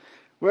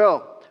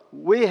Well,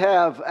 we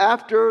have,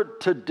 after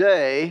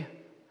today,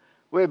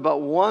 we have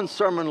about one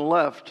sermon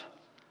left.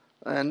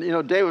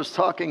 And, Dave was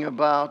talking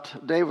about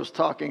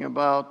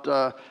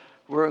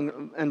we're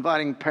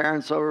inviting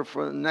parents over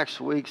for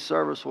next week's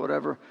service,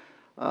 whatever.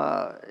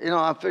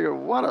 I figured,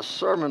 what a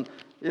sermon.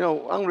 I'm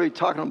going to be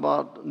talking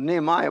about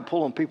Nehemiah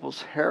pulling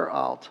people's hair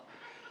out.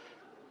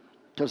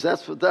 Because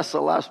that's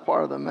the last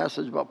part of the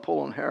message, about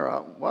pulling hair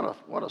out.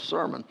 What a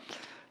sermon.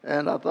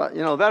 And I thought,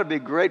 that'd be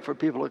great for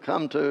people to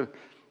come to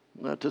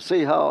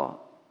see how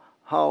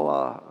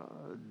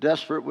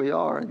desperate we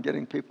are in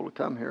getting people to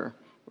come here.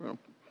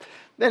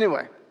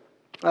 Anyway,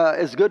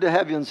 it's good to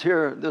have you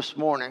here this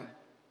morning.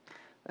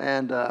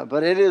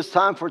 But it is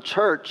time for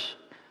church.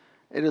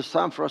 It is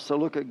time for us to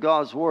look at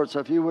God's Word. So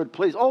if you would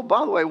please. Oh,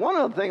 by the way, one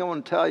other thing I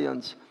want to tell you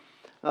is,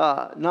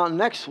 now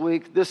next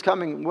week, this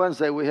coming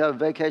Wednesday, we have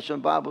Vacation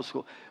Bible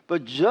School.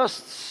 But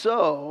just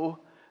so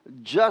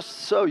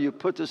you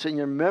put this in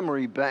your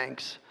memory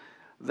banks,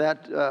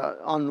 that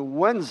on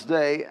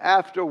Wednesday,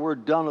 after we're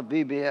done with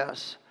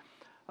VBS,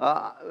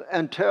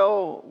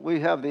 until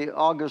we have the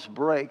August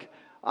break,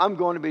 I'm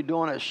going to be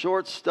doing a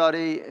short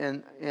study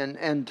in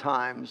end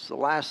times, the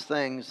last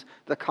things,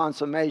 the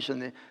consummation,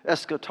 the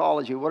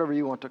eschatology, whatever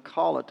you want to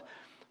call it.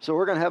 So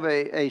we're going to have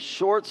a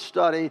short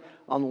study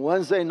on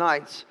Wednesday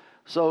nights.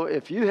 So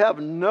if you have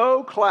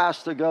no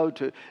class to go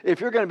to, if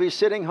you're going to be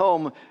sitting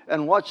home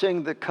and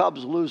watching the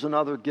Cubs lose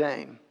another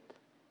game,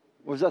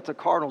 was that the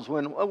Cardinals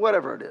win,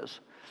 whatever it is.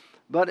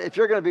 But if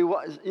you're going to be,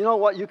 you know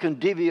what, you can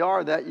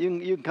DVR that.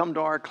 You can come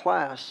to our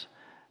class.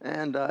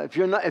 And if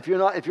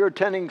you're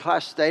attending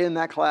class, stay in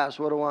that class.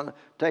 What do I want to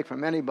take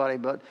from anybody?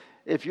 But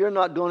if you're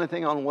not doing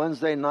anything on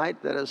Wednesday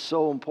night that is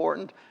so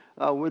important,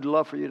 we'd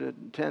love for you to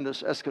attend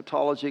this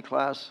eschatology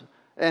class,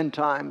 end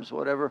times,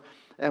 whatever.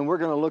 And we're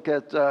going to look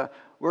at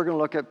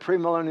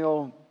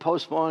premillennial,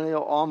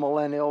 postmillennial,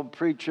 all-millennial,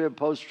 pre-trib,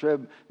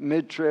 post-trib,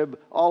 mid-trib,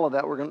 all of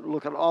that. We're going to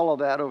look at all of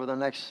that over the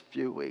next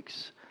few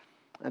weeks.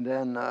 And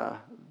then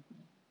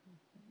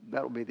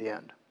that'll be the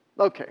end.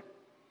 Okay.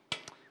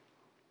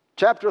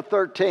 Chapter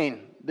 13,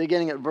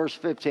 beginning at verse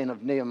 15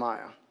 of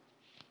Nehemiah.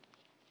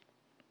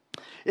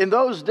 In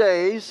those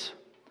days,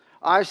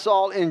 I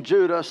saw in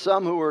Judah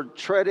some who were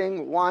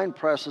treading wine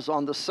presses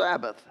on the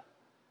Sabbath,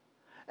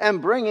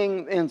 and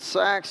bringing in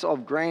sacks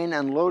of grain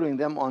and loading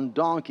them on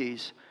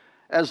donkeys,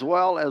 as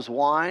well as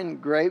wine,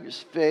 grapes,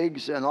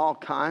 figs, and all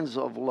kinds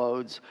of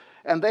loads.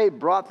 And they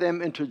brought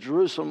them into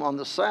Jerusalem on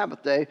the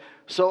Sabbath day.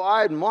 So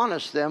I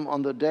admonished them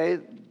on the day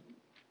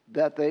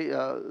that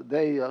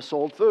they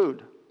sold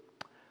food.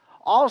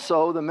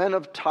 Also, the men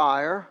of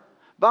Tyre.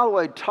 By the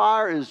way,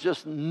 Tyre is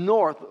just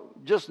north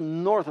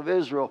of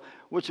Israel,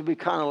 which would be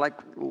kind of like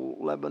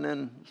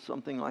Lebanon,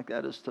 something like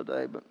that is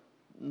today, but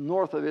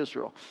north of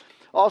Israel.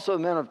 Also, the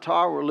men of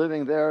Tyre were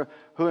living there,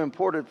 who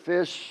imported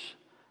fish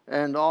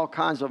and all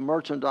kinds of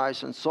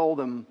merchandise and sold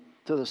them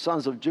to the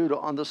sons of Judah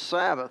on the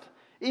Sabbath,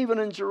 even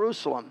in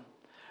Jerusalem.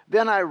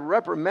 Then I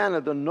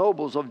reprimanded the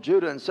nobles of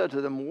Judah and said to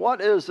them,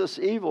 "What is this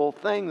evil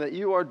thing that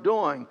you are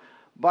doing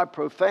by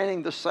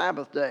profaning the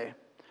Sabbath day?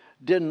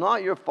 Did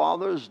not your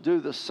fathers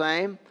do the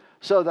same,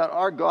 so that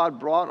our God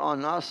brought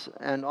on us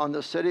and on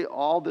the city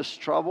all this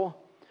trouble?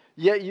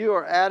 Yet you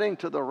are adding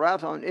to the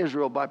wrath on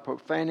Israel by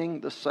profaning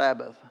the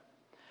Sabbath."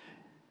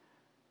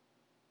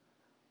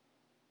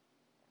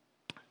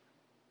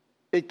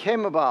 It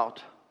came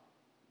about,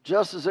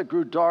 just as it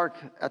grew dark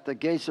at the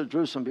gates of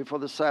Jerusalem before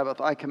the Sabbath,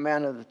 I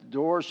commanded that the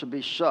doors should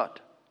be shut,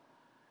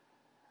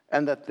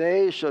 and that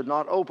they should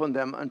not open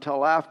them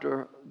until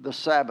after the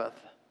Sabbath.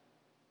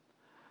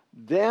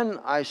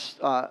 Then I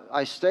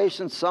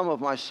stationed some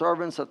of my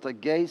servants at the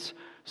gates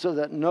so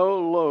that no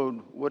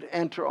load would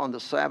enter on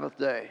the Sabbath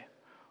day.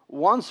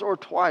 Once or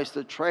twice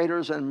the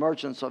traders and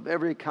merchants of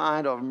every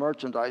kind of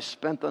merchandise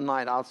spent the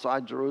night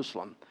outside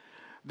Jerusalem.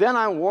 Then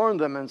I warned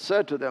them and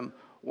said to them,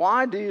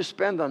 "Why do you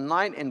spend the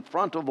night in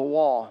front of the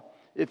wall?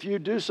 If you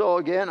do so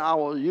again, I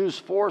will use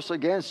force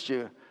against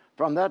you."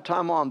 From that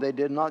time on, they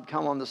did not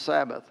come on the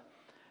Sabbath.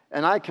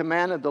 And I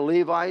commanded the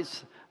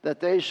Levites that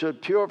they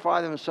should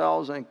purify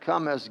themselves and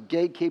come as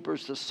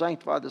gatekeepers to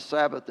sanctify the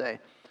Sabbath day.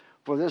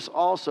 For this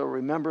also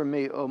remember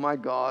me, O my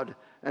God,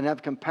 and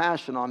have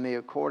compassion on me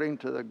according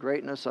to the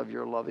greatness of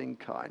your loving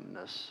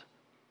kindness.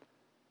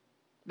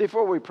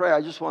 Before we pray,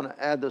 I just want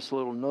to add this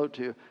little note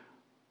to you.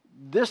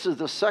 This is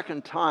the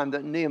second time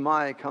that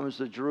Nehemiah comes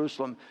to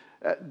Jerusalem.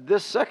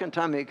 This second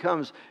time he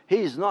comes,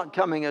 he's not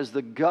coming as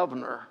the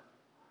governor.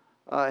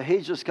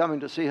 He's just coming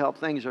to see how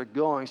things are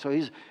going. So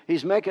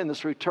he's making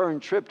this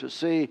return trip to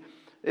see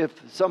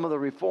if some of the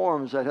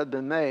reforms that have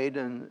been made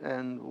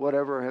and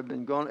whatever have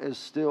been going is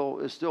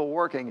still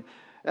working.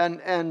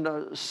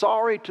 And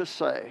sorry to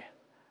say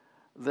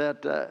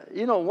that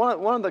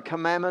one of the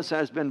commandments that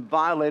has been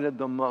violated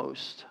the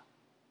most.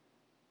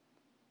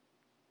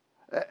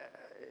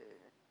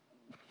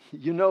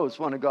 It's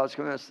one of God's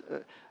commandments.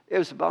 It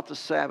was about the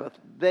Sabbath.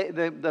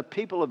 The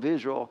people of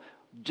Israel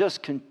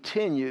just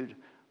continued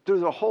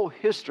through the whole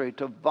history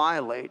to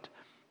violate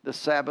the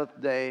Sabbath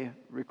day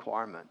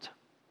requirement.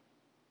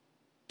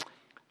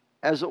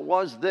 as it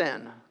was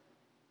then,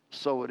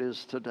 so it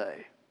is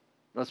today.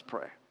 Let's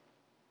pray.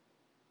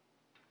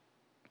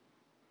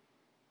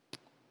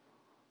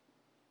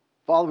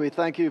 Father, we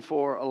thank you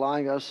for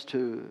allowing us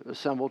to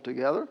assemble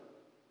together.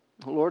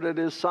 Lord, it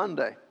is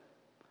Sunday.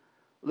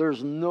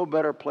 There's no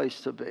better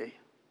place to be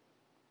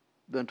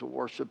than to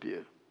worship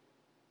you.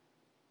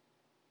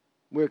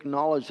 We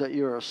acknowledge that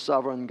you're a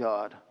sovereign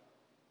God,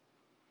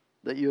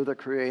 that you're the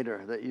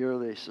creator, that you're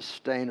the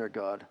sustainer,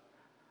 God,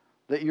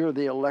 that you're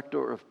the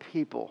elector of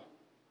people,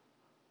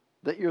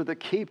 that you're the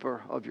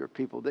keeper of your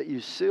people, that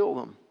you seal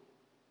them,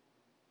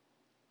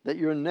 that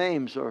your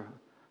names are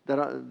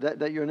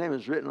that your name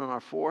is written on our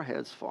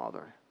foreheads,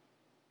 Father.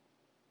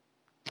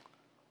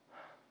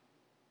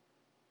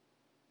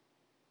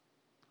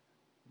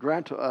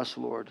 Grant to us,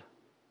 Lord,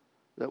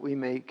 that we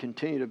may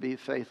continue to be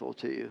faithful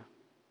to you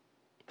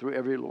through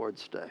every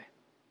Lord's day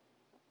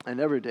and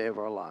every day of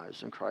our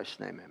lives. In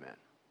Christ's name, amen.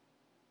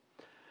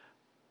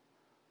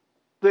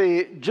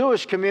 The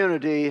Jewish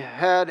community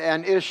had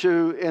an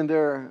issue in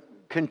their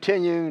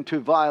continuing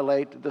to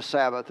violate the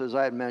Sabbath, as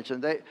I had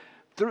mentioned.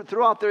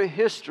 Throughout their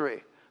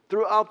history, they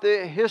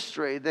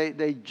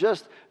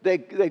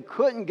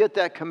couldn't get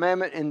that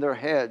commandment in their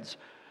heads.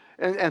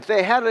 And if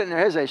they had it in their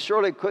heads, they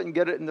surely couldn't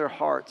get it in their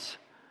hearts.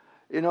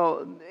 You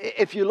know,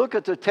 if you look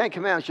at the Ten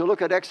Commandments, you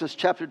look at Exodus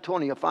chapter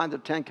 20, you'll find the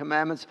Ten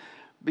Commandments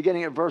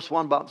beginning at verse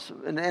 1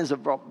 and ends at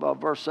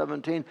verse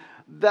 17.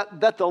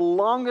 That the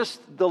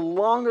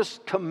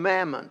longest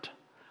commandment,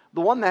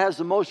 the one that has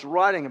the most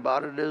writing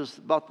about it, is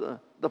about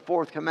the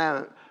fourth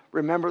commandment.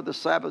 Remember the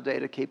Sabbath day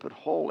to keep it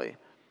holy.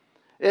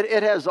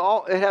 It has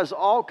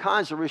all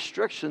kinds of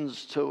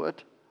restrictions to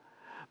it,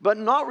 but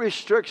not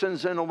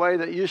restrictions in a way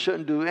that you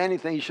shouldn't do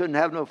anything, you shouldn't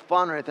have no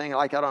fun or anything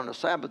like that on the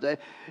Sabbath day.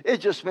 It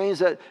just means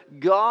that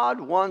God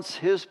wants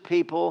his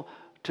people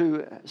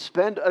to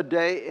spend a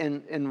day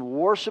in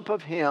worship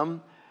of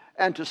him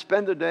and to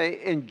spend the day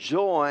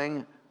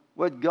enjoying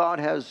what God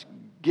has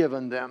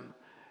given them.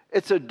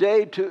 It's a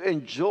day to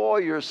enjoy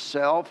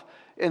yourself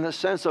in the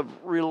sense of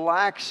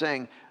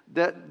relaxing,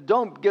 that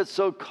don't get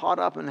so caught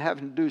up in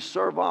having to do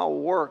servile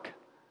work,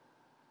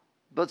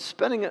 but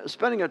spending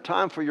a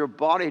time for your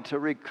body to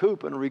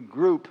recoup and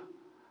regroup.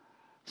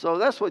 So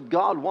that's what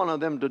God wanted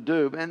them to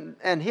do.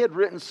 And he had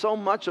written so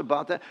much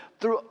about that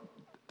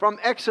from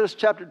Exodus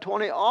chapter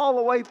 20 all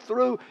the way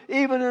through,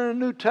 even in the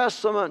New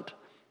Testament.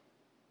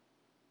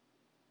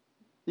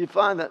 You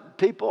find that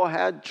people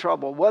had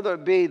trouble, whether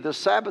it be the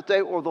Sabbath day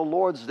or the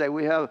Lord's day.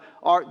 We have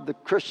the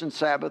Christian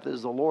Sabbath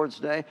is the Lord's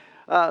day.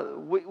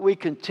 We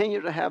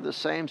continue to have the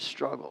same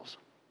struggles.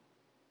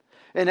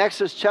 In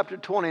Exodus chapter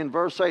 20 and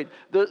verse 8,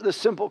 the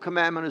simple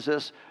commandment is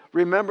this: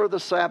 remember the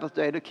Sabbath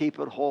day to keep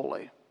it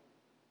holy.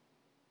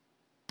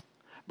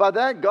 By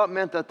that, God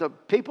meant that the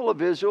people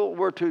of Israel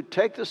were to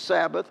take the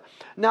Sabbath.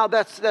 Now,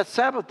 that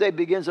Sabbath day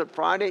begins at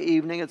Friday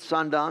evening at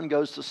sundown,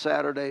 goes to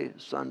Saturday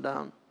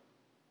sundown.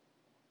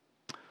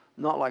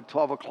 Not like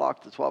 12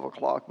 o'clock to 12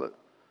 o'clock, but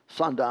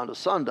sundown to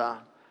sundown.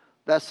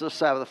 That's the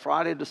Sabbath,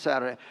 Friday to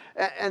Saturday.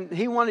 And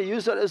he wanted to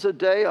use it as a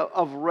day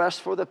of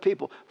rest for the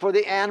people, for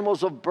the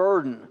animals of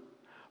burden,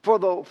 for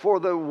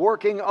the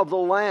working of the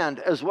land,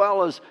 as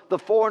well as the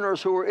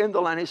foreigners who were in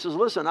the land. He says,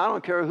 listen, I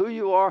don't care who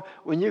you are.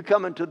 When you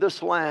come into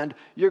this land,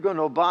 you're going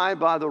to abide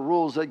by the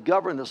rules that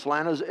govern this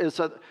land.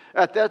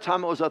 At that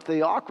time, it was a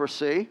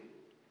theocracy.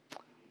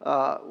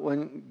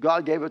 When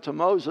God gave it to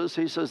Moses,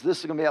 he says, this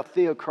is going to be a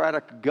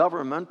theocratic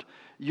government.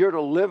 You're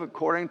to live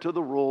according to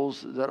the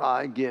rules that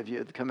I give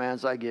you, the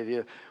commands I give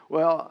you.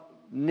 Well,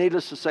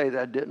 needless to say,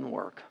 that didn't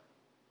work.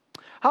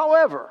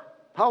 However,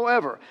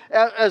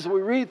 as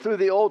we read through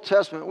the Old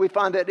Testament, we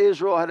find that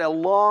Israel had a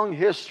long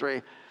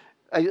history,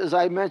 as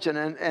I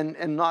mentioned,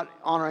 in not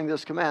honoring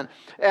this command.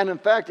 And in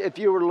fact, if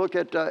you were to look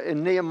at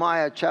in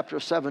Nehemiah chapter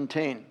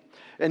 17,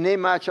 in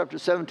Nehemiah chapter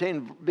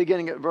 17,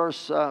 beginning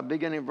verse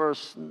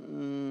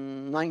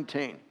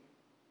 19.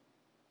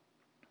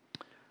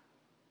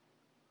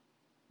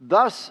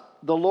 Thus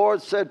the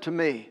Lord said to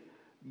me,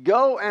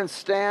 go and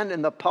stand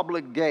in the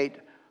public gate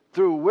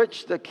through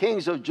which the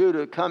kings of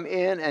Judah come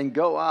in and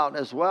go out,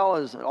 as well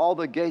as all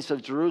the gates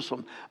of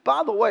Jerusalem.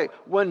 By the way,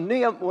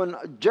 when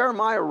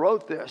Jeremiah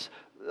wrote this,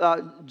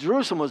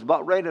 Jerusalem was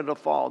about ready to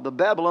fall. The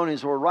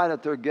Babylonians were right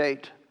at their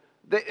gate.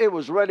 It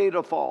was ready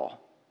to fall.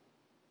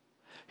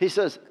 He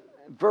says,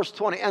 verse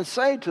 20, and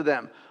say to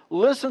them,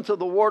 listen to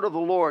the word of the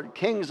Lord,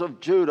 kings of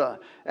Judah,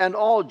 and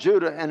all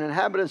Judah and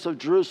inhabitants of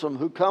Jerusalem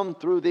who come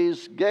through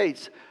these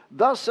gates.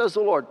 Thus says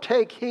the Lord,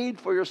 take heed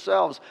for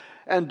yourselves,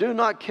 and do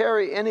not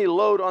carry any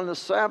load on the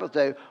Sabbath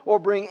day, or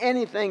bring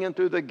anything in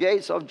through the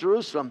gates of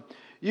Jerusalem.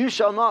 You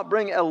shall not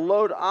bring a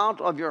load out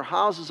of your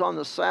houses on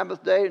the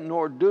Sabbath day,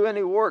 nor do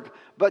any work,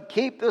 but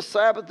keep the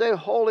Sabbath day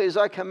holy as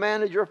I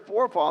commanded your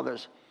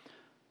forefathers.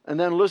 And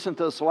then listen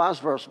to this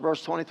last verse,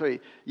 verse 23.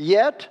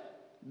 Yet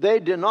they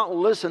did not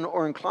listen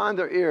or incline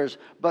their ears,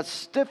 but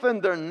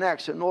stiffened their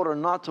necks in order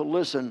not to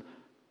listen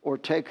or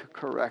take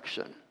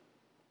correction.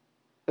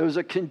 It was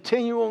a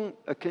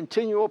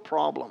continual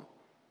problem.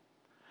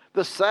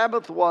 The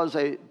Sabbath was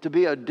to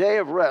be a day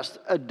of rest,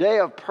 a day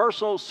of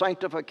personal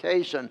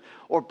sanctification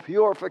or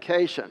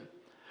purification.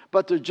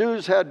 But the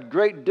Jews had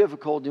great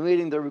difficulty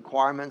meeting the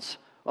requirements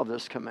of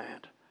this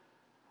command.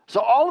 So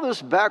all of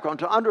this background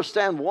to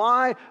understand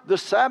why the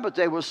Sabbath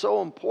day was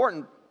so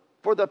important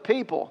for the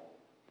people.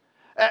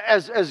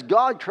 As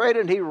God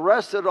created and He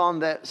rested on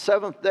that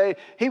seventh day,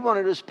 He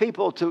wanted His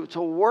people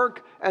to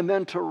work and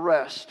then to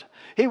rest.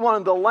 He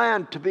wanted the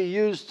land to be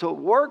used to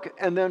work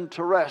and then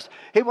to rest.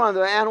 He wanted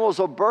the animals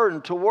of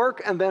burden to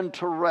work and then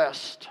to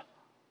rest.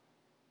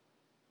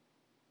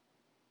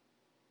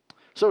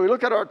 So we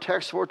look at our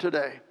text for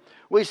today.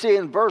 We see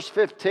in verse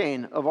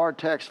 15 of our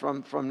text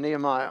from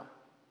Nehemiah.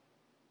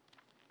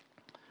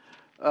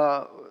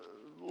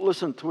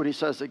 Listen to what he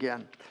says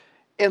again.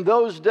 In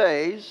those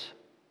days,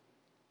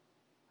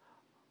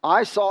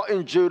 I saw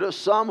in Judah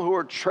some who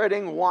were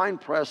treading wine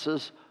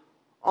presses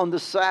on the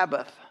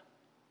Sabbath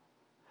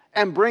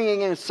and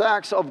bringing in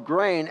sacks of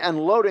grain and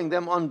loading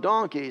them on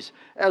donkeys,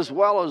 as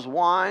well as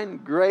wine,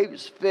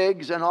 grapes,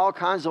 figs, and all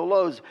kinds of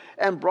loads,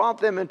 and brought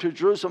them into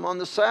Jerusalem on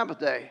the Sabbath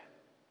day.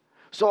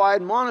 So I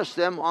admonished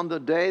them on the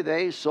day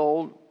they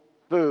sold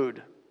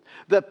food.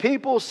 The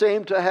people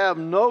seemed to have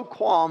no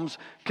qualms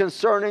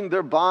concerning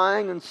their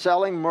buying and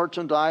selling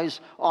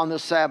merchandise on the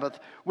Sabbath.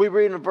 We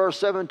read in verse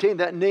 17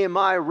 that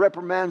Nehemiah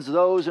reprimands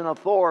those in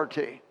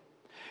authority.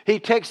 He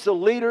takes the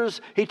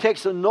leaders, he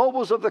takes the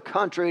nobles of the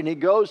country, and he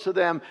goes to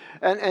them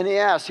and he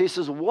asks, he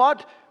says,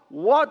 what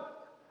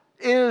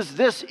is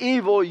this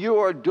evil you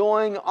are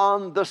doing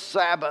on the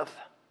Sabbath?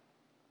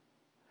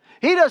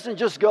 He doesn't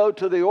just go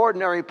to the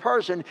ordinary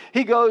person.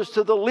 He goes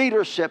to the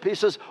leadership. He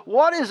says,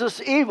 what is this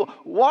evil?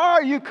 Why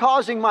are you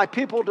causing my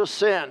people to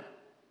sin?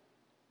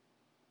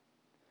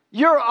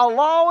 You're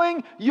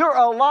allowing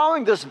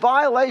this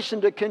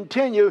violation to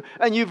continue,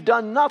 and you've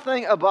done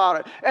nothing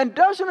about it. And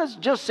doesn't it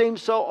just seem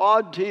so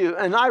odd to you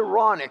and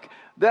ironic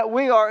that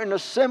we are in a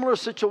similar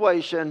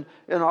situation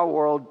in our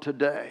world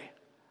today?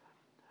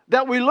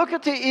 That we look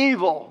at the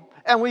evil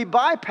and we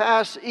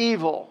bypass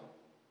evil.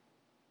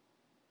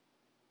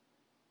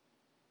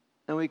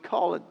 And we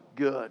call it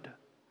good.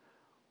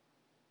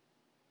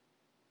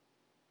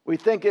 We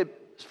think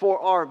it's for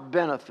our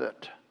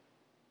benefit.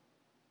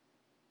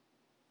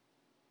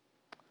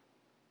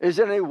 Is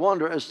it any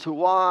wonder as to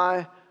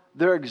why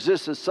there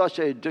existed such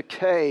a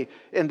decay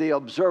in the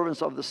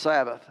observance of the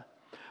Sabbath?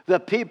 The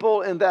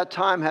people in that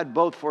time had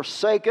both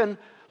forsaken,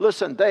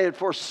 they had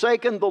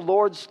forsaken the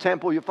Lord's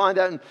temple. You find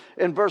that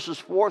in verses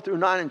 4 through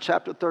 9 in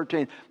chapter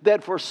 13. They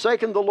had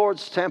forsaken the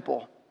Lord's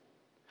temple,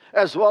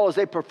 as well as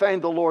they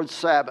profaned the Lord's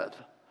Sabbath.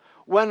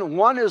 When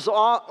one is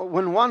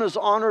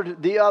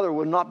honored, the other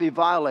will not be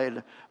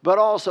violated. But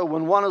also,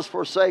 when one is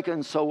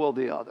forsaken, so will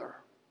the other.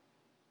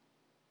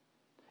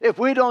 If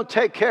we don't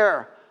take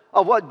care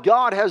of what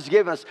God has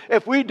given us,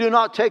 if we do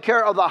not take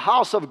care of the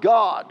house of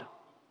God,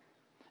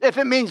 if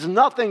it means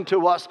nothing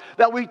to us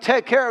that we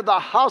take care of the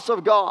house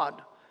of God,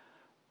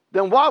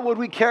 then why would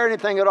we care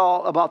anything at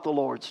all about the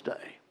Lord's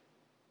Day?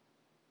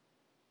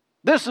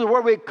 This is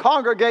where we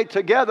congregate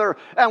together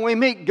and we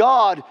meet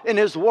God in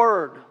His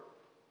Word.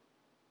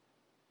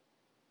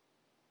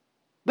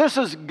 This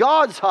is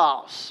God's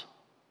house.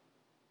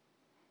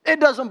 It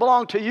doesn't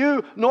belong to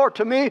you, nor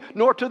to me,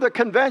 nor to the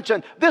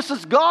convention. This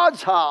is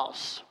God's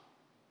house.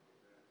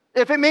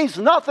 If it means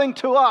nothing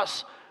to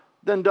us,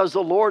 then does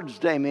the Lord's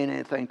Day mean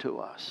anything to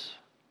us?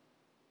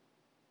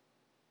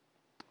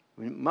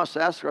 We must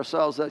ask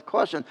ourselves that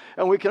question,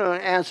 and we can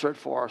answer it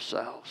for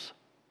ourselves.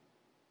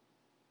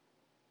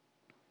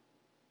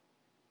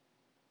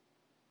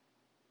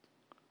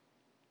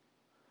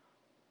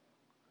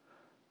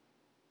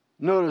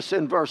 Notice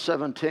in verse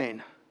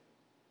 17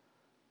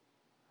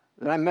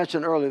 that I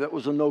mentioned earlier that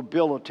was the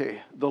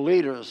nobility, the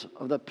leaders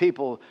of the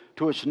people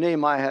to which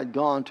Nehemiah had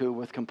gone to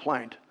with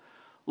complaint.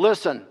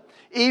 Listen,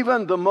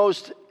 even the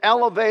most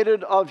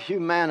elevated of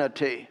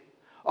humanity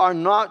are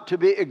not to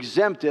be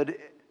exempted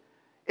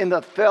in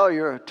the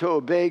failure to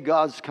obey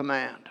God's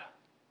command.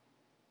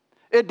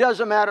 It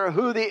doesn't matter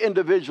who the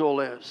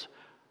individual is.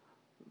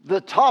 The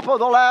top of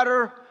the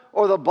ladder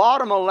or the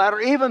bottom of the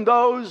ladder, even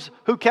those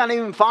who can't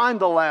even find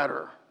the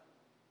ladder.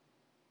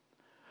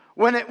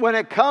 When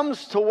it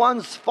comes to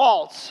one's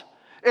faults,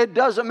 it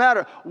doesn't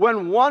matter.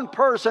 When one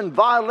person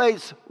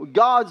violates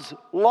God's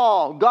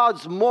law,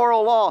 God's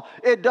moral law,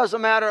 it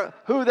doesn't matter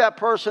who that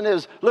person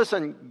is.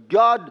 Listen,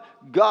 God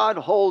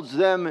holds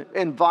them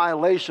in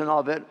violation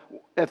of it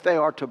if they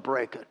are to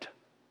break it.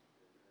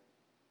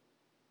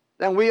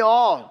 And we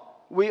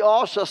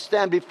all shall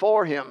stand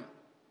before Him.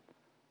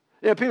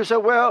 You know, people say,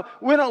 well,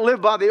 we don't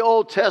live by the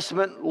Old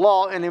Testament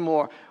law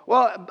anymore.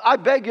 Well, I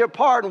beg your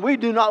pardon. We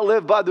do not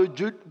live by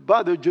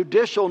the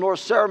judicial nor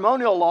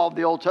ceremonial law of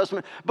the Old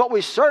Testament, but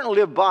we certainly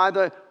live by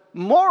the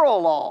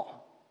moral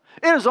law.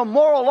 It is a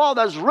moral law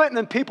that's written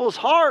in people's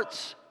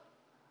hearts.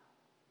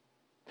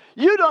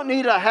 You don't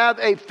need to have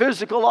a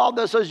physical law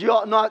that says you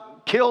ought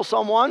not kill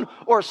someone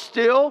or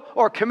steal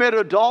or commit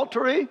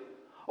adultery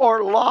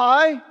or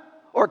lie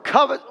or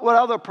covet what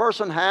other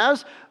person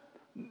has.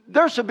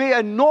 there should be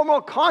a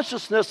normal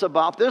consciousness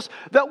about this,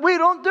 that we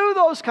don't do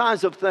those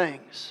kinds of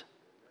things.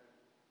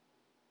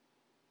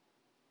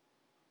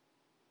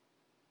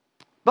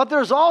 But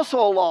there's also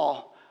a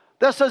law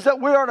that says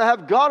that we are to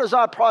have God as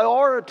our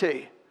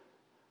priority,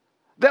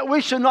 that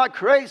we should not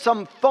create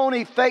some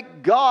phony,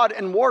 fake God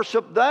and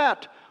worship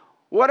that,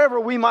 whatever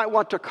we might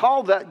want to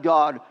call that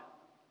God.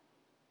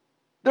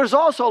 There's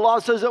also a law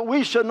that says that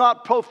we should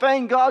not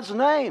profane God's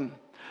name.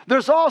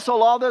 There's also a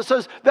law that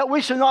says that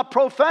we should not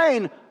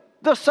profane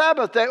the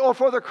Sabbath day, or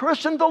for the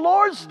Christian, the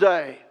Lord's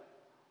day.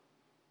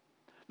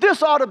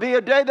 This ought to be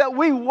a day that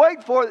we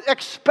wait for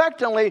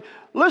expectantly.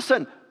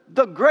 Listen,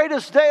 the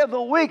greatest day of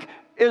the week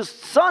is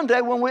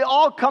Sunday, when we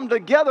all come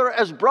together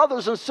as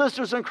brothers and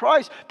sisters in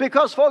Christ.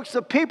 Because, folks,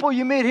 the people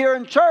you meet here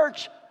in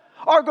church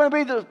are going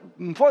to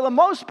be, for the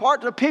most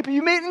part, the people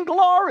you meet in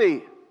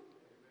glory.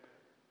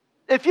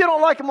 If you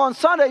don't like them on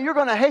Sunday, you're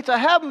going to hate to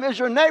have them as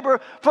your neighbor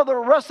for the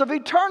rest of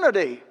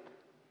eternity.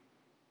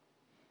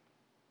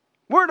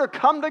 We're to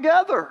come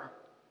together.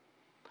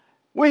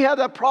 We have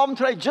that problem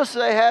today just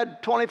as they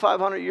had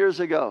 2,500 years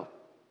ago.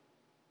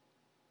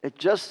 It's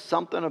just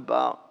something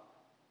about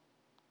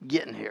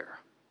getting here.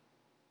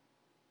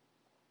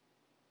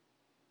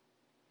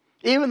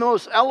 Even the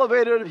most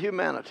elevated of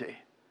humanity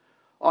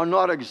are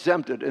not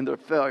exempted in their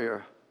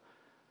failure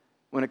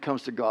when it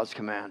comes to God's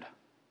command.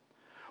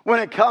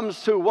 When it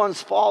comes to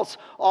one's faults,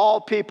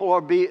 all people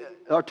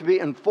are to be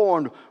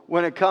informed.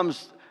 When it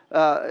comes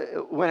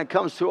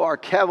to our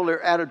cavalier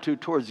attitude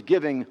towards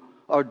giving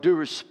our due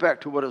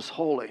respect to what is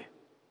holy.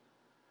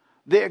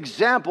 The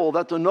example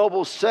that the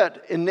nobles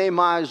set in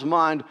Nehemiah's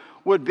mind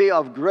would be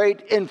of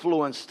great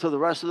influence to the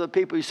rest of the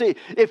people. You see,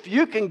 if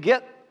you can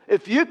get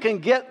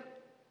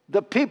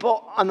the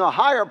people on the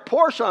higher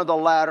portion of the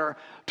ladder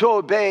to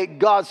obey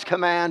God's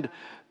command,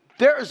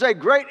 there is a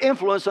great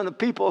influence on the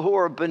people who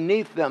are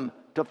beneath them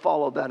to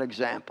follow that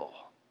example.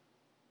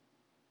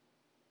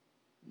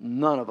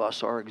 None of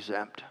us are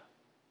exempt.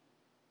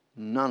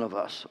 None of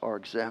us are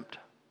exempt.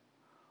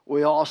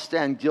 We all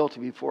stand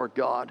guilty before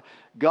God.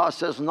 God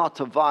says not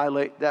to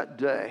violate that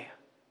day.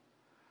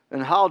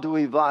 And how do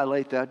we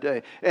violate that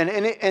day? In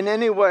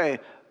any way,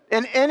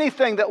 in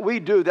anything that we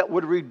do that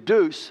would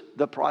reduce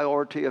the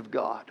priority of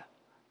God.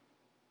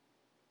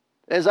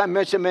 As I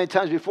mentioned many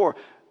times before,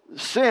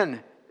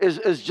 sin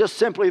is just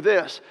simply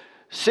this.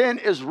 Sin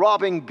is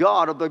robbing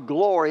God of the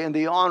glory and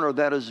the honor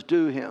that is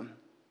due Him.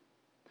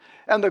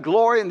 And the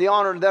glory and the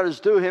honor that is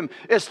due Him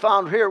is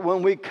found here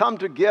when we come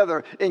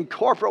together in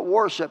corporate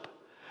worship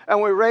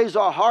and we raise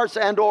our hearts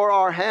and or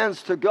our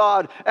hands to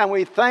God and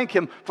we thank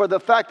Him for the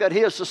fact that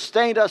He has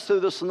sustained us through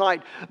this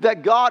night.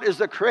 That God is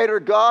the creator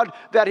God,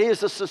 that He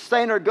is the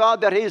sustainer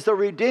God, that He is the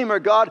redeemer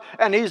God,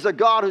 and He's the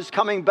God who's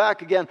coming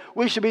back again.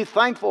 We should be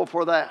thankful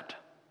for that.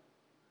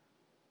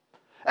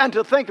 And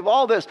to think of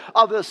all this,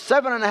 of the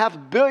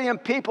 7.5 billion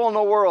people in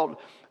the world,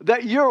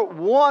 that you're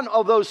one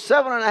of those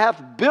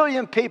 7.5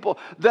 billion people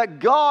that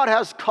God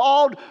has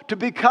called to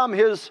become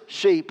His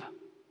sheep.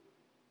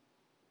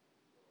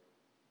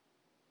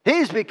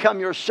 He's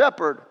become your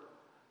shepherd,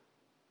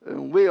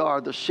 and we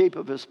are the sheep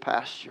of His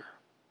pasture.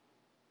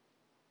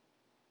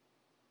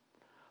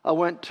 I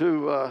went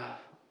to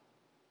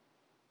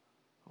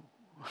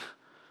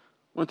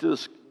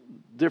this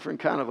different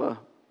kind of a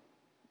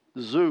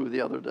zoo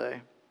the other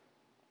day,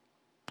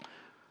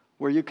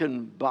 where you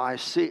can buy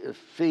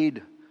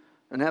feed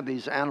and have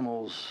these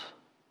animals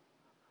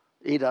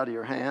eat out of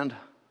your hand.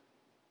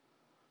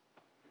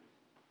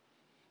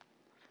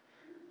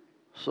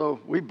 So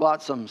we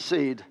bought some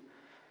seed,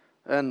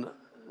 and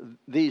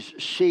these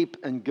sheep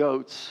and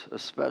goats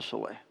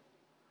especially.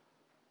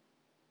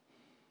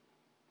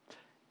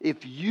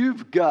 If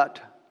you've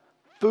got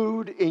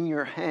food in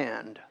your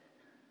hand,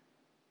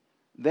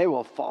 they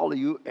will follow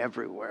you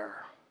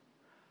everywhere.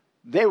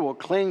 They will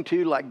cling to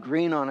you like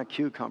green on a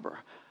cucumber.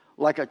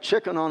 Like a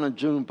chicken on a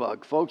June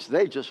bug. Folks,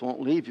 they just won't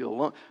leave you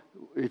alone.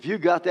 If you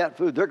got that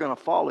food, they're going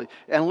to follow you.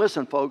 And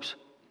listen, folks.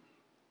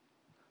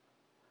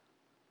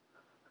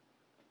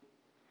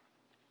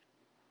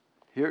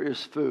 Here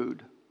is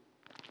food.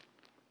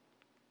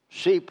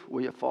 Sheep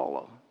will you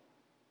follow?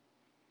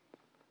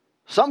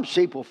 Some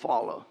sheep will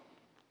follow.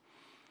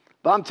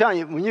 But I'm telling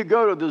you, when you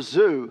go to the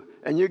zoo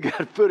and you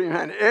got food in your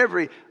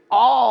hand,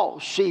 all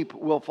sheep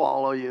will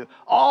follow you.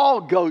 All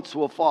goats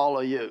will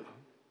follow you.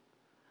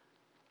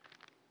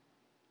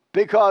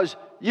 Because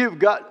you've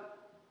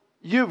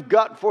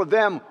got for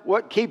them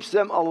what keeps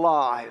them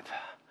alive.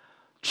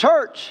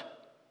 Church,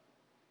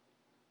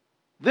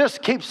 this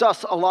keeps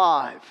us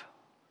alive.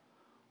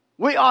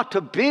 We ought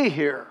to be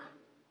here.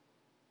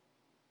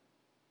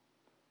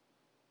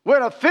 We're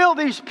to fill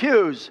these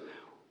pews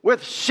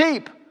with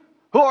sheep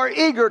who are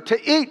eager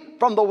to eat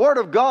from the Word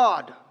of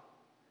God.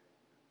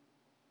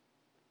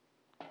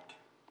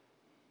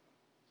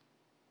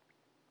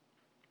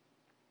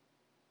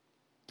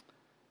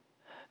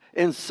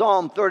 In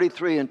Psalm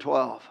 33 and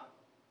 12,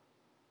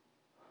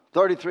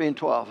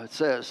 it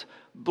says,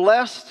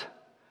 "Blessed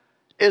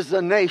is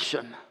the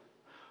nation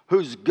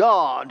whose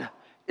God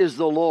is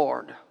the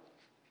Lord."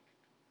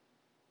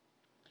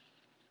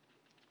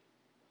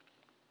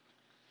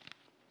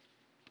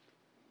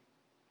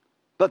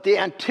 But the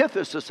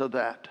antithesis of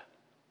that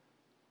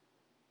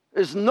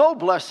is no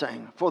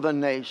blessing for the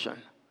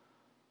nation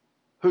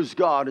whose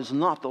God is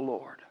not the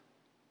Lord.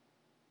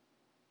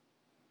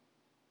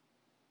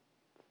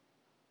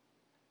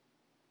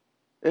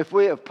 If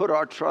we have put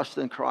our trust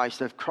in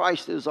Christ, if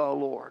Christ is our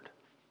Lord,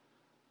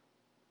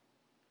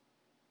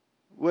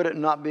 would it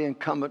not be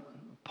incumbent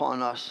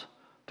upon us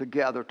to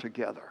gather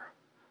together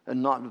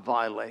and not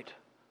violate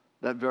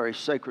that very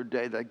sacred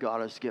day that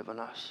God has given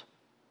us?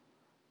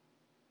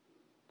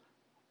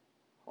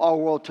 Our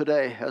world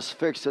today has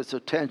fixed its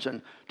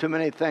attention to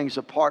many things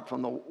apart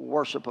from the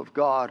worship of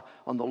God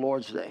on the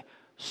Lord's Day.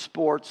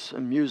 Sports,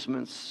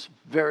 amusements,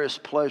 various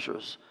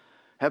pleasures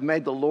have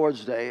made the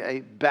Lord's Day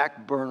a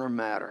back burner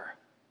matter.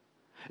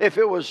 If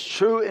it was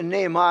true in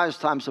Nehemiah's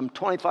time, some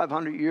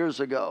 2,500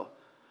 years ago,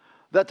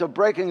 that the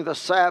breaking of the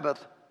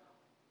Sabbath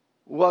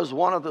was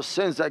one of the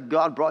sins that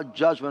God brought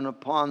judgment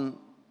upon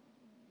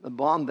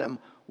them,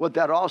 would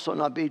that also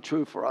not be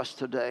true for us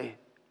today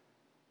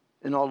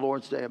in our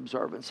Lord's Day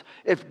observance?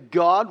 If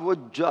God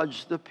would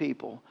judge the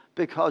people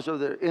because of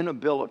their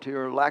inability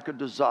or lack of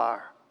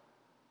desire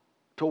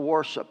to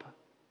worship,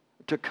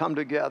 to come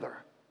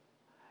together,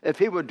 if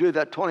he would do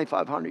that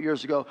 2,500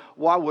 years ago,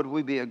 why would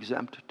we be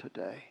exempt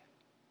today?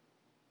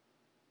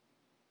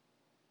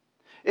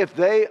 If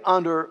they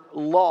under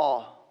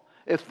law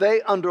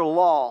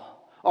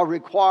are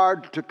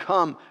required to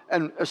come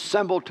and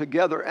assemble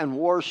together and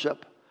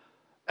worship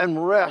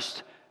and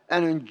rest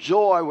and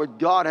enjoy what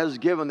God has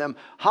given them,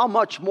 how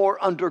much more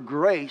under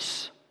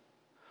grace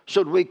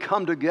should we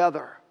come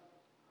together?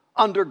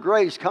 Under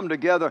grace come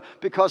together,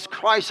 because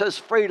Christ has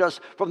freed us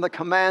from the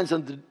commands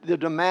and the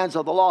demands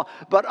of the law.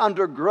 But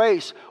under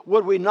grace,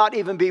 would we not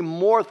even be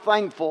more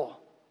thankful?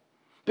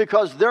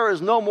 Because there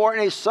is no more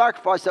any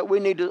sacrifice that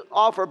we need to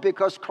offer,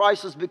 because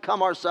Christ has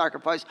become our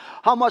sacrifice.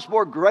 How much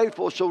more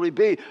grateful should we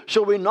be?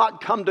 Should we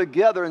not come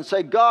together and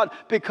say, God,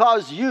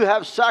 because you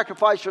have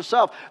sacrificed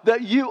yourself,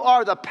 that you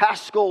are the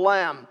Paschal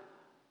Lamb,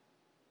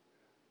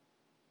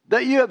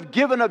 that you have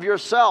given of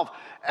yourself,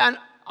 and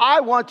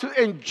I want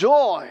to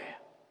enjoy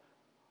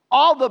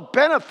all the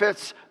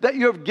benefits that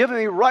you have given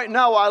me right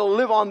now while I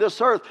live on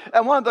this earth.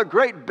 And one of the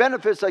great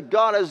benefits that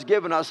God has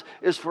given us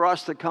is for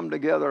us to come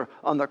together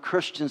on the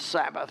Christian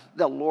Sabbath,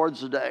 the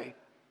Lord's Day.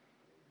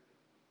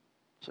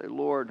 Say,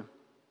 Lord,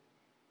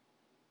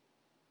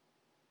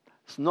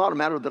 it's not a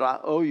matter that I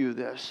owe you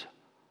this.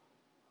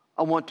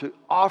 I want to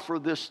offer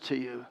this to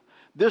you.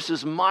 This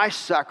is my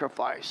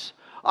sacrifice.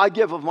 I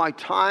give of my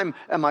time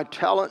and my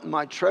talent and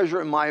my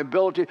treasure and my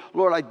ability.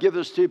 Lord, I give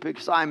this to you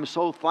because I am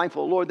so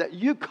thankful, Lord, that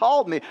you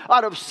called me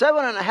out of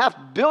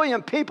 7.5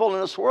 billion people in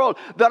this world,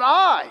 that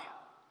I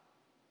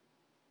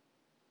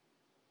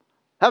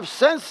have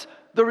sensed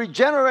the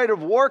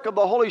regenerative work of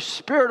the Holy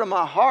Spirit in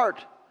my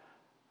heart.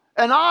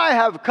 And I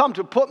have come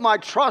to put my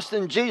trust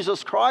in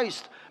Jesus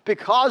Christ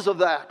because of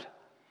that.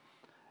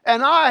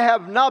 And I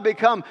have now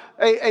become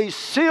a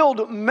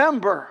sealed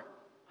member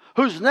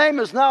whose name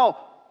is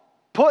now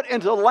put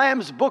into the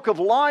Lamb's book of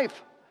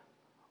life.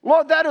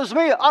 Lord, that is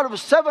me out of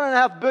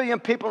 7.5 billion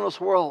people in this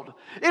world.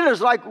 It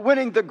is like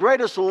winning the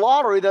greatest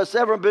lottery that's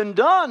ever been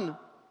done.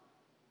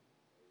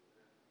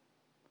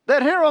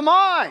 That here am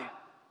I.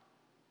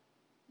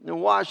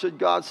 And why should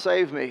God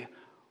save me?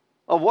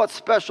 Of what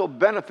special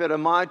benefit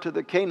am I to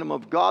the kingdom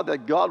of God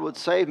that God would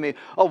save me?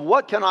 Of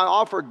what can I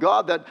offer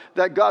God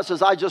that God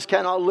says, I just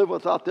cannot live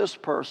without this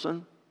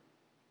person?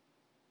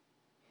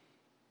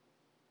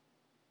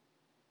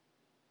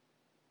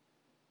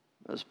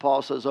 As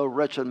Paul says, O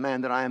wretched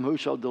man that I am, who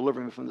shall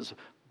deliver me from this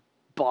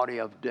body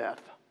of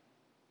death?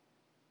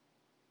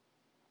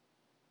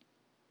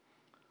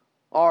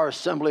 Our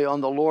assembly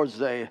on the Lord's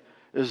Day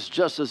is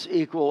just as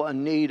equal a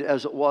need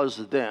as it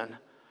was then.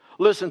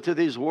 Listen to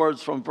these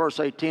words from verse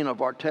 18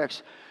 of our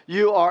text.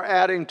 You are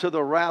adding to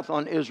the wrath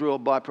on Israel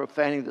by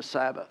profaning the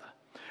Sabbath.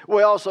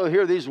 We also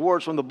hear these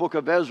words from the book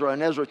of Ezra.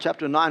 In Ezra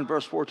chapter 9,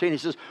 verse 14, he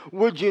says,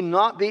 would you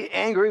not be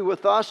angry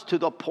with us to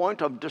the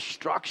point of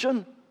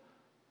destruction?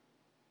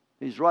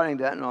 He's writing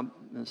that in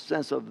the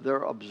sense of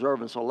their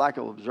observance or lack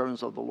of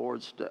observance of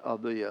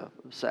the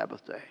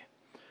Sabbath day.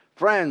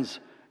 Friends,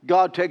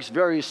 God takes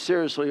very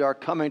seriously our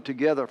coming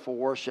together for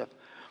worship,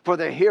 for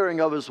the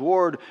hearing of his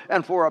word,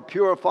 and for a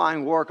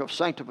purifying work of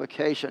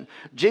sanctification.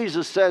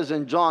 Jesus says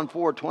in John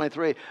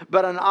 4:23,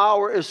 but an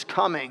hour is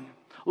coming.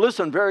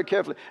 Listen very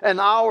carefully. An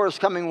hour is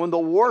coming when the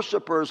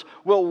worshipers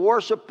will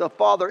worship the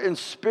Father in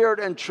spirit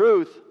and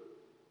truth.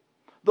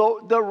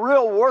 The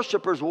real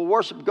worshipers will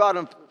worship God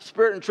in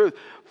spirit and truth.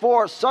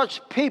 For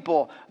such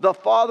people, the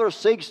Father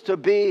seeks to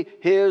be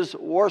his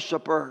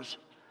worshipers.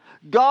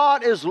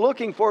 God is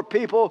looking for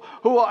people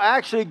who will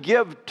actually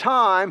give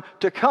time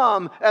to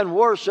come and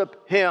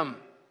worship him.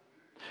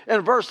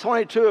 In verse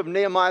 22 of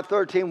Nehemiah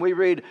 13, we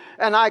read,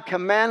 and I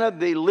commanded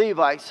the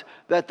Levites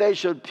that they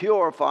should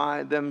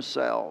purify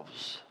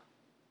themselves.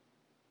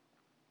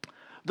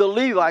 The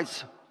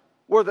Levites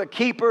were the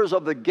keepers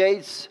of the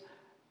gates,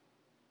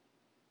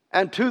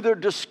 and to their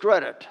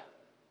discredit,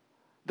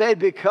 they had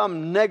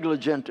become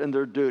negligent in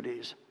their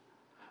duties.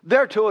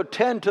 They're to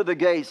attend to the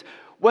gates.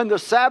 When the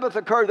Sabbath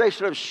occurred, they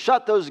should have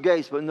shut those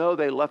gates, but no,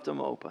 they left them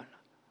open.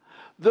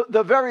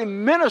 The very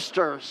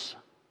ministers,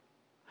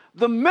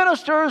 the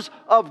ministers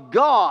of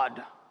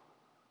God,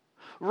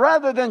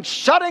 rather than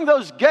shutting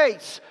those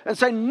gates and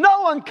saying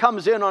no one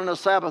comes in on the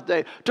Sabbath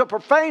day to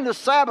profane the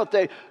Sabbath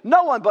day,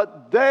 no one,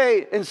 but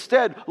they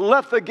instead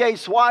left the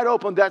gates wide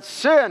open that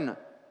sin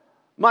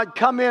might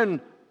come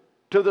in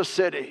to the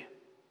city.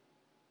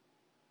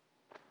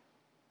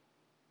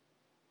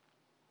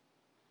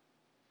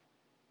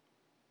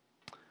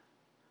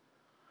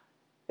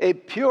 A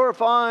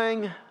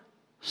purifying,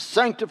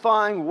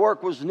 sanctifying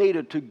work was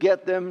needed to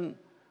get them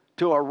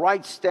to a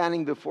right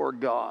standing before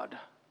God,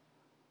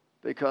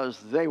 because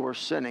they were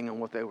sinning in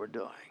what they were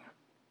doing.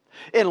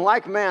 In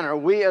like manner,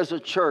 we as a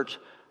church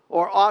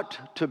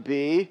ought to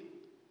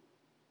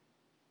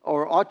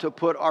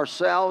put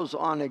ourselves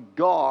on a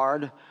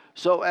guard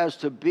so as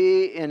to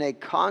be in a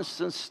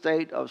constant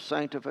state of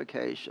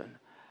sanctification.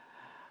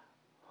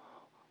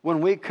 When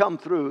we come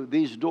through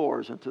these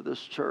doors into this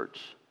church,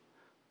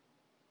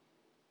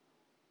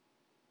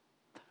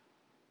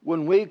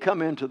 when we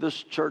come into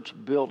this church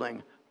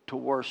building to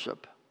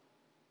worship,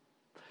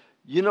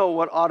 you know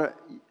what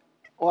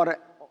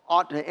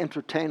ought to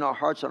entertain our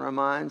hearts and our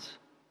minds?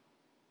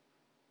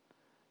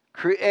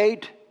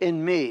 Create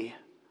in me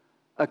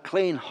a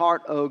clean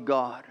heart, O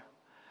God,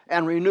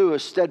 and renew a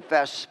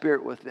steadfast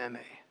spirit within me.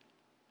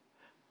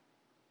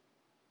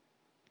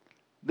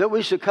 That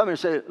we should come and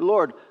say,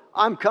 Lord,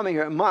 I'm coming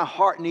here, and my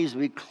heart needs to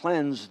be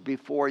cleansed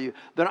before you.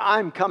 That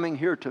I'm coming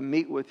here to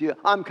meet with you.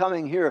 I'm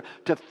coming here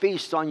to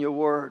feast on your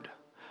word.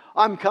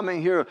 I'm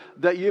coming here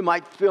that you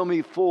might fill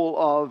me full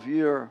of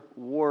your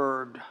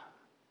word.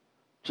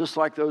 Just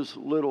like those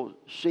little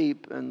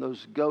sheep and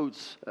those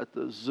goats at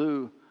the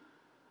zoo.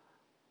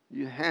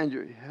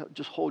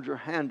 Just hold your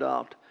hand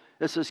out.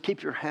 It says,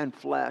 keep your hand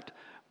flat.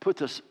 Put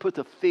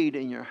the feet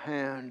in your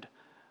hand.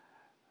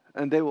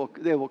 And they will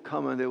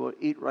come and they will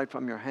eat right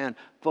from your hand.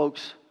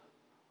 Folks,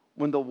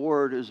 when the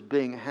word is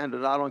being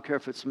handed out, I don't care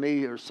if it's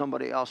me or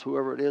somebody else,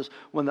 whoever it is,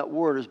 when that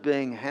word is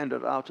being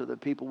handed out to the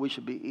people, we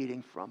should be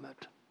eating from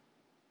it.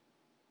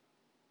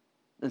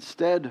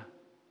 Instead,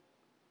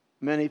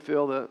 many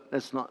feel that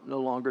it's no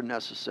longer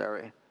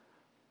necessary.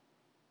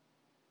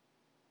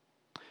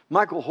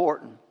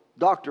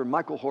 Dr.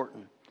 Michael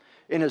Horton,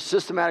 in his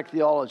systematic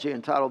theology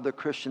entitled The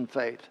Christian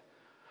Faith,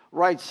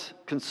 writes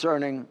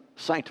concerning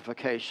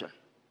sanctification.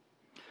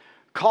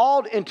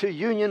 Called into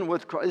union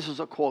with Christ, this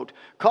is a quote,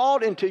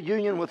 called into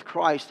union with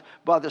Christ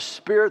by the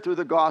Spirit through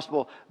the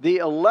gospel, the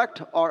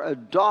elect are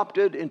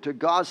adopted into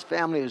God's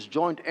family as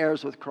joint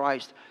heirs with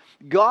Christ.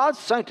 God's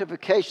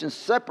sanctification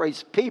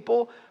separates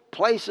people,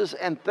 places,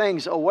 and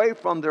things away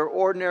from their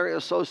ordinary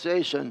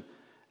association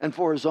and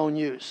for his own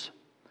use.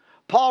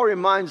 Paul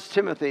reminds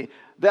Timothy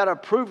that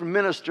approved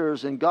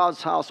ministers in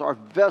God's house are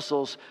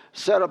vessels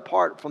set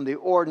apart from the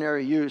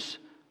ordinary use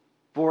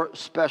for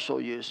special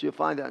use. You'll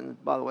find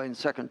that, by the way, in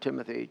 2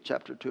 Timothy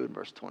chapter 2 and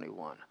verse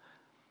 21.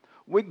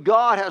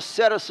 God has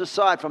set us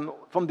aside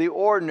from the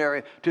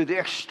ordinary to the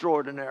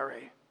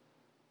extraordinary.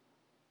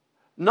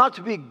 Not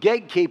to be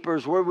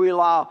gatekeepers where we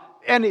allow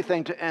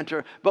anything to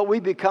enter, but we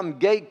become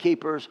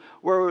gatekeepers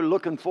where we're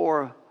looking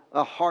for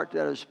a heart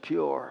that is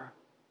pure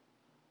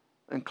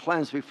and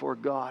cleansed before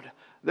God.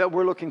 That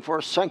we're looking for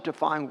a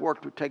sanctifying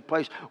work to take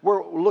place.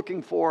 We're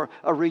looking for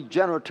a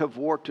regenerative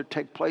work to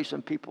take place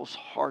in people's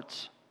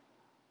hearts.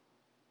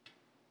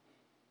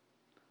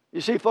 You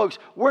see, folks,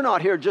 we're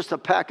not here just to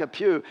pack a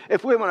pew.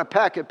 If we want to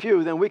pack a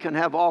pew, then we can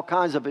have all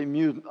kinds of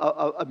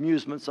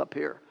amusements up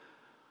here.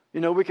 You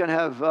know, we can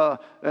have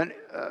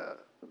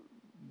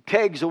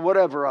kegs or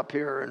whatever up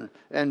here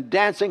and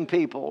dancing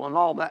people and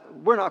all that.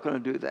 We're not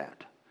going to do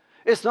that.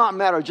 It's not a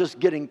matter of just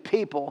getting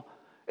people.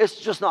 It's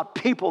just not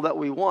people that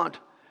we want.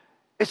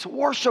 It's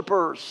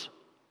worshipers.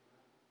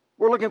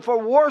 We're looking for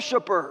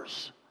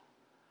worshipers.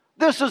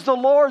 This is the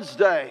Lord's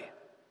day.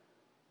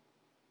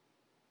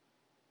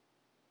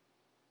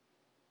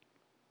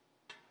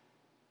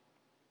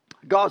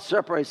 God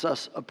separates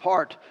us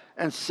apart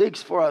and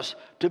seeks for us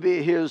to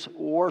be his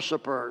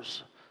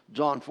worshipers.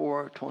 John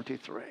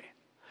 4:23.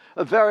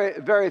 A very,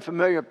 very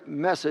familiar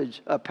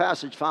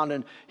passage found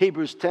in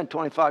Hebrews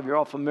 10:25. You're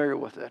all familiar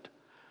with it.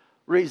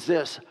 Reads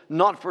this,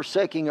 not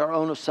forsaking our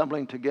own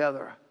assembling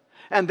together.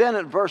 And then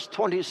at verse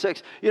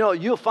 26, you know,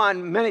 you'll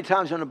find many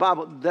times in the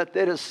Bible that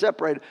it is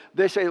separated.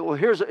 They say, well,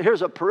 here's a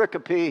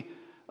pericope,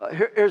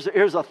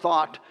 here's a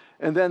thought.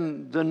 And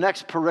then the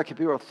next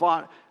pericope or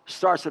thought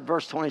starts at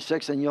verse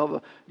 26, and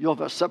you'll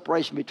have a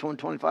separation between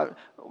 25.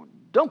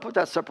 Don't put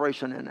that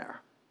separation in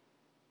there.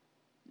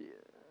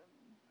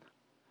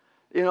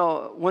 You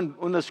know,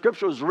 when the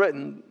scripture was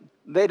written,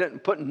 they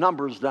didn't put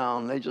numbers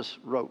down. They just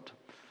wrote.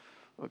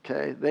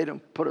 Okay? They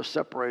didn't put a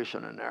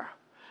separation in there.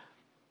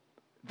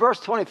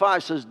 Verse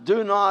 25 says,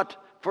 do not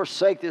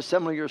forsake the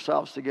assembling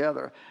yourselves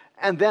together.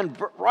 And then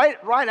right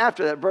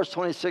after that, verse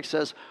 26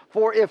 says,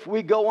 for if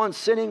we go on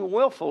sinning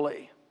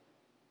willfully.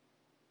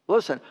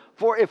 Listen,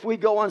 for if we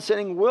go on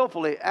sinning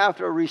willfully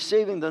after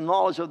receiving the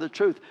knowledge of the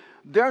truth,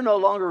 there no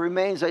longer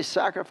remains a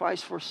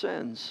sacrifice for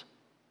sins,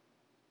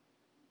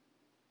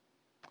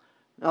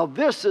 Now,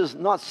 this is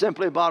not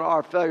simply about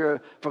our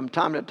failure from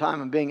time to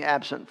time and being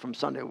absent from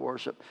Sunday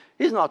worship.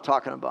 He's not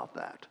talking about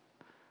that.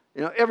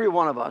 You know, every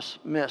one of us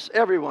miss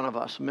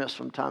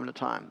from time to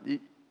time.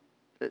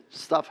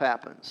 Stuff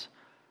happens.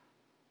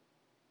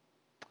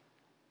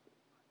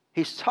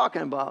 He's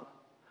talking about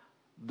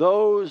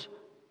those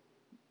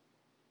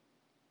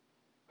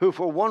who,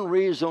 for one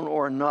reason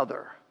or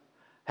another,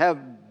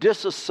 have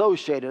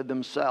disassociated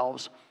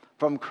themselves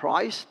from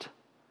Christ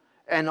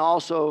and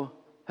also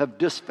have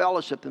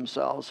disfellowshipped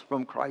themselves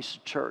from Christ's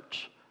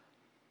church.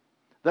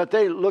 That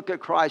they look at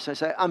Christ and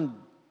say,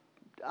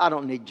 I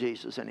don't need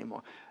Jesus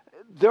anymore.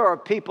 There are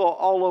people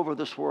all over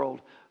this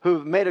world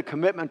who've made a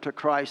commitment to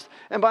Christ.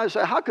 And by the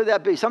way, how could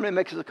that be? Somebody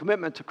makes a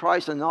commitment to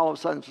Christ and all of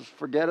a sudden just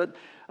forget it.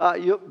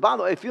 By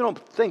the way, if you don't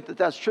think that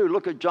that's true,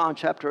 look at John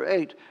chapter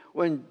 8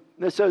 when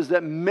it says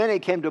that many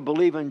came to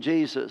believe in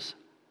Jesus.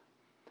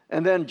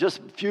 And then just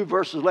a few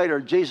verses later,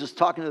 Jesus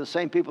talking to the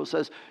same people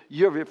says,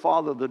 you're of your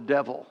father the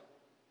devil.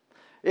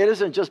 It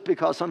isn't just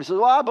because somebody says,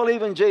 well, I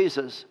believe in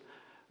Jesus.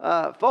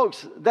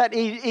 Folks, that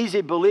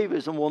easy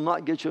believism will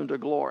not get you into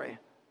glory.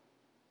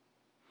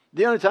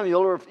 The only time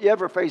you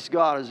ever face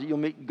God is you'll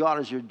meet God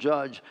as your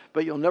judge,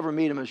 but you'll never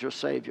meet him as your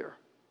Savior.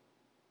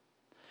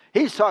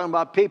 He's talking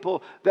about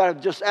people that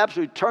have just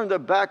absolutely turned their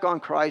back on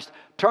Christ,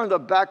 turned their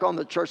back on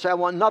the church. Say, I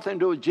want nothing to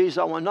do with Jesus.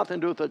 I want nothing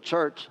to do with the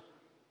church.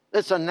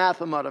 It's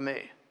anathema to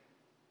me.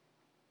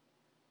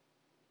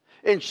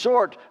 In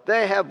short,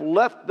 they have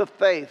left the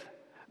faith.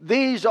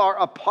 These are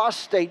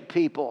apostate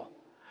people.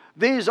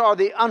 These are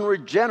the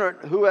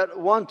unregenerate who at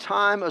one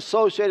time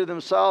associated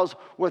themselves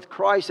with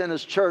Christ and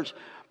his church,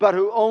 but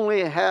who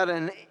only had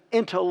an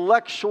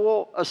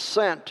intellectual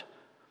assent.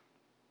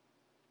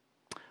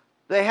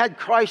 They had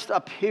Christ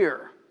up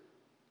here.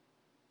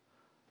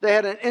 They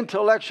had an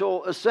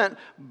intellectual assent.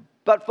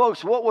 But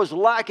folks, what was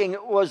lacking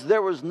was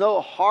there was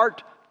no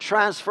heart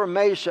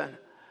transformation.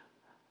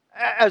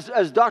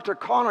 As Dr.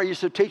 Connor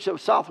used to teach at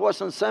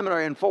Southwestern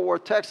Seminary in Fort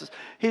Worth, Texas,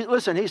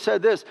 he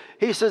said this.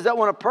 He says that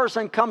when a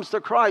person comes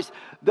to Christ,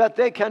 that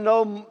they can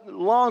no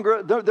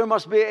longer, there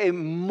must be a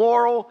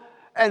moral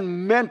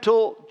and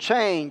mental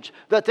change.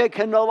 That they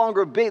can no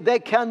longer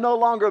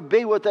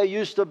be what they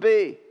used to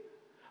be.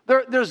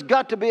 There's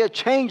got to be a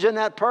change in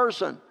that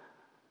person.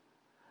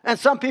 And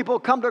some people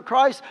come to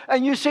Christ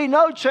and you see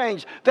no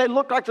change. They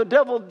look like the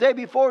devil the day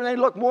before and they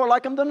look more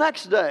like him the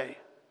next day.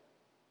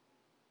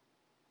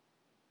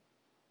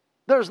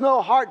 There's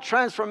no heart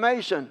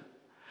transformation.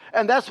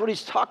 And that's what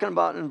he's talking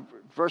about in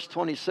verse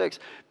 26.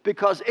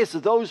 Because it's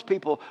those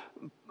people.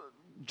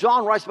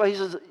 John writes about, he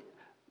says,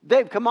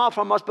 they've come out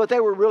from us, but they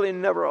were really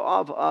never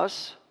of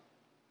us.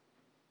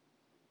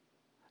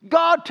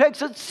 God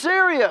takes it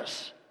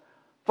serious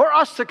for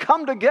us to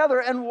come together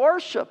and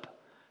worship.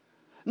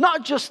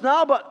 Not just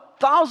now, but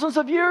thousands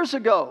of years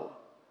ago.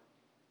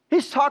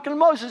 He's talking to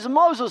Moses. And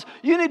Moses,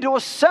 you need to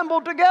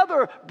assemble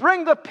together.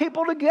 Bring the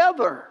people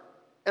together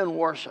and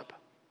worship.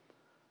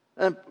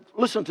 And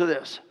listen to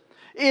this.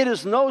 It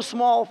is no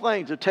small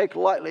thing to take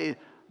lightly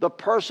the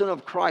person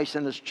of Christ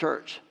and his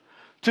church.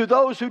 To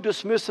those who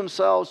dismiss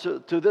themselves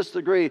to this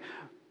degree,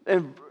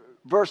 in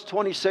verse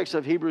 26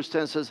 of Hebrews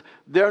 10 says,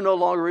 there no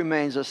longer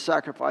remains a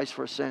sacrifice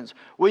for sins.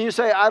 When you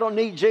say, I don't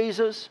need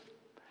Jesus,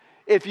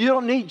 if you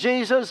don't need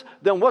Jesus,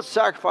 then what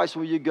sacrifice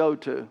will you go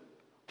to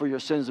for your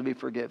sins to be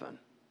forgiven?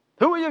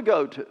 Who will you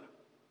go to?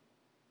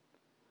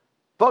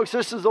 Folks,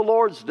 this is the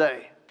Lord's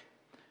day.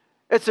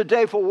 It's a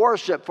day for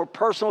worship, for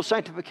personal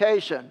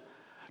sanctification,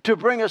 to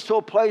bring us to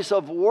a place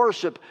of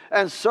worship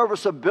and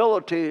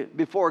serviceability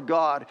before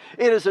God.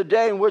 It is a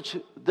day in which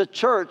the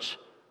church,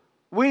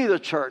 we the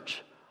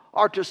church,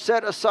 are to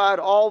set aside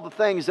all the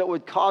things that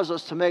would cause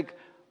us to make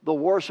the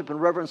worship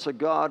and reverence of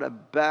God a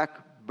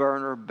back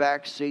burner,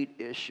 backseat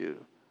issue.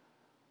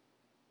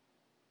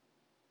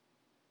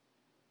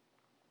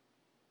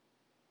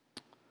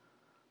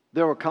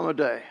 There will come a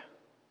day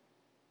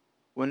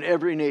when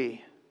every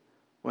knee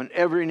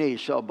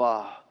shall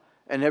bow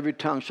and every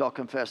tongue shall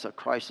confess that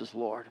Christ is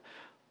Lord.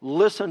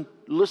 Listen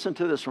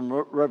to this from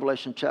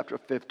Revelation chapter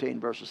 15,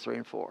 verses 3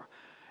 and 4.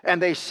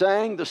 And they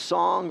sang the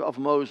song of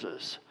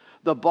Moses,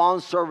 the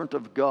bondservant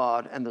of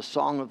God, and the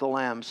song of the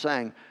Lamb,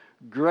 saying,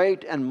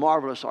 great and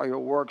marvelous are your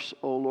works,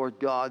 O Lord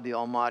God the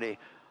Almighty.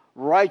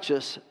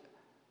 Righteous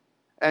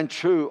and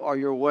true are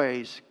your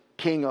ways,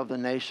 King of the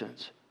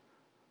nations.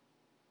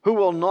 Who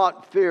will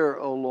not fear,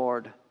 O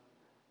Lord,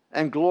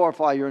 and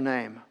glorify your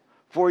name?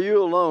 For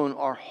you alone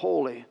are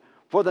holy.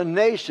 For the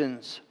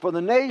nations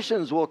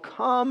will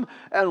come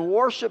and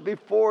worship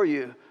before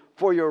you,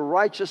 for your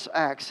righteous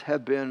acts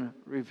have been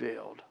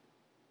revealed.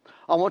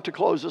 I want to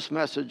close this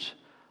message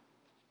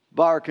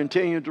by our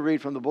continuing to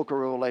read from the book of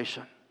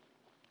Revelation.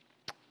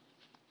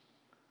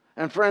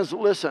 And friends,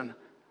 listen,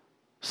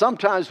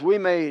 sometimes we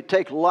may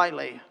take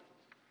lightly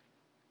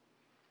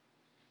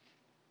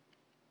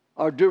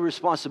our due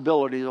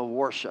responsibility of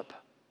worship.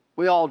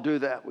 We all do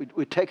that.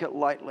 We take it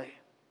lightly.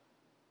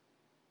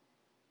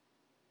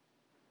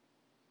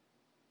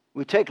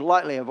 We take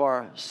lightly of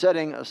our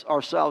setting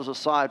ourselves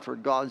aside for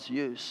God's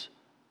use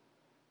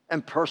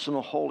and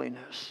personal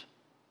holiness.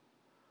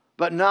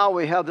 But now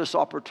we have this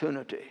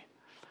opportunity.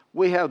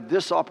 We have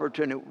this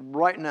opportunity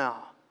right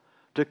now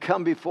to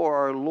come before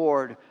our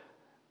Lord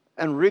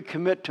and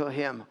recommit to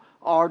Him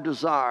our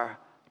desire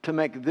to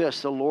make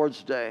this, the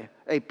Lord's Day,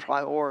 a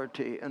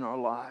priority in our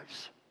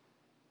lives.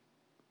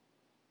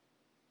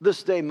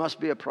 This day must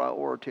be a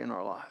priority in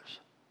our lives.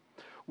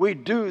 We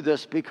do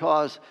this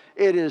because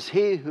it is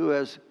He who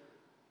has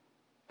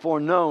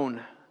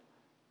foreknown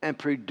and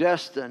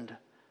predestined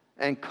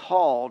and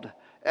called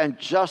and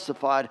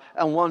justified,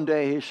 and one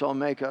day He shall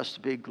make us to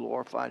be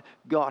glorified.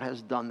 God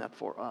has done that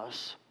for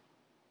us.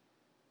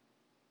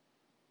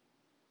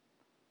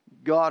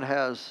 God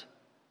has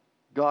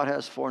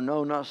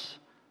foreknown us,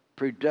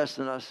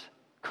 predestined us,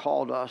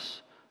 called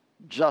us,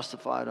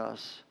 justified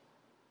us,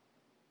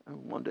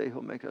 and one day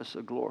He'll make us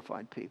a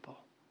glorified people.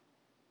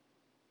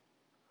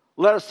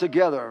 Let us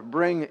together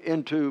bring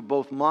into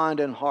both mind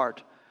and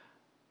heart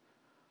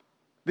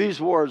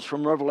these words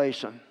from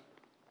Revelation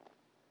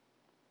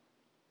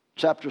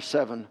chapter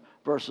 7,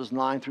 verses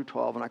 9 through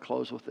 12, and I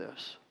close with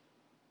this.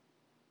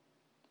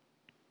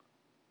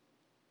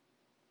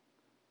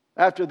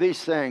 After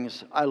these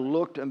things, I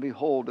looked, and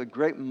behold, a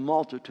great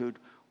multitude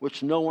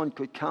which no one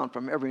could count,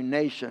 from every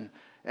nation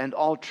and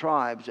all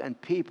tribes and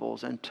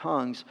peoples and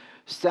tongues,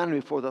 standing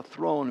before the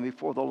throne and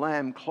before the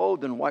Lamb,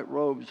 clothed in white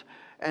robes,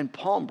 and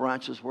palm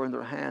branches were in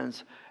their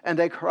hands. And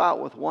they cry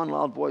out with one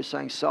loud voice,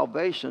 saying,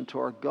 Salvation to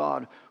our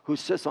God who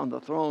sits on the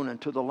throne and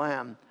to the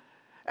Lamb.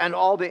 And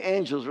all the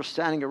angels were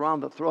standing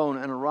around the throne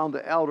and around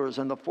the elders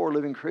and the four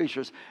living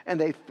creatures. And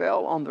they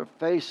fell on their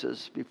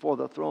faces before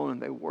the throne,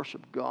 and they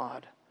worshiped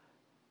God,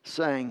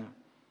 saying,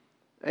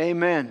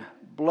 Amen,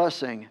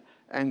 blessing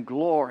and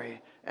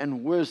glory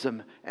and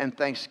wisdom and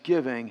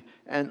thanksgiving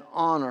and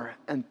honor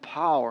and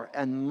power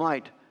and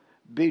might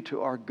be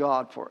to our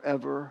God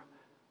forever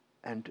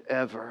and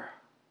ever.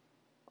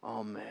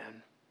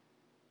 Amen.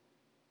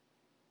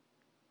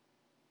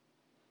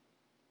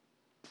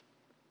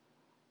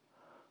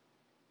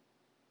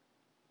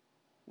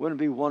 Wouldn't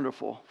it be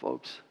wonderful,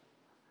 folks,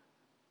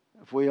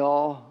 if we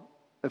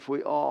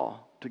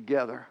all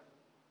together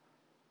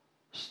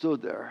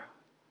stood there,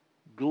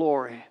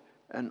 glory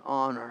and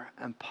honor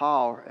and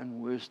power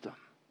and wisdom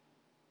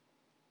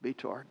be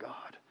to our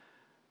God.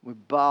 We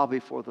bow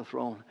before the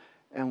throne,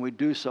 and we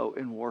do so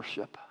in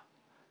worship.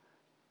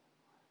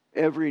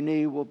 Every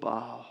knee will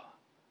bow,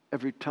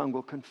 every tongue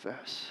will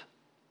confess.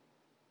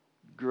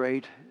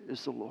 Great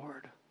is the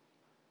Lord.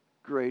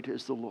 Great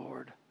is the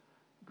Lord.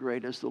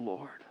 Great is the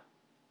Lord.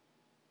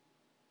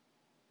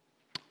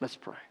 Let's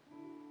pray.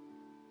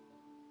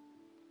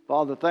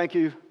 Father, thank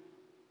you.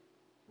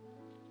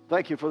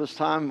 Thank you for this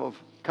time of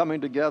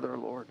coming together,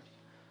 Lord.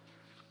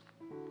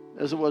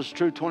 As it was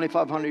true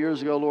 2,500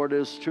 years ago, Lord, it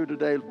is true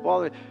today.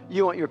 Father,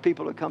 you want your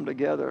people to come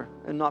together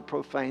and not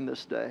profane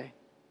this day.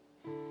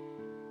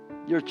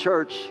 Your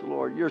church,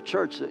 Lord, your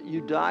church that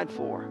you died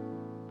for,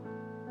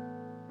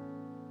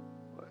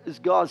 is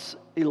God's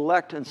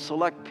elect and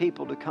select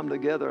people to come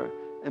together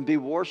and be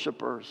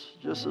worshipers,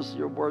 just as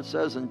your word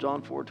says in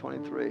John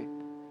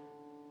 4:23.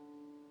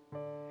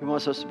 He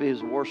wants us to be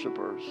His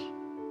worshipers.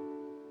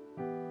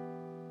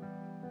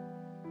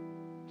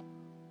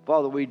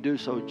 Father, we do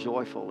so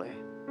joyfully.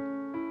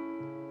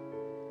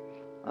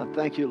 I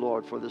thank you,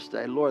 Lord, for this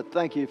day. Lord,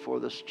 thank you for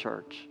this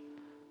church.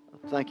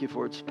 Thank you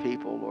for its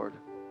people, Lord.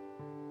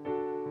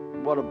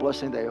 What a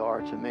blessing they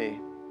are to me.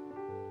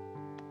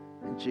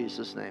 In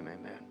Jesus' name,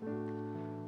 amen.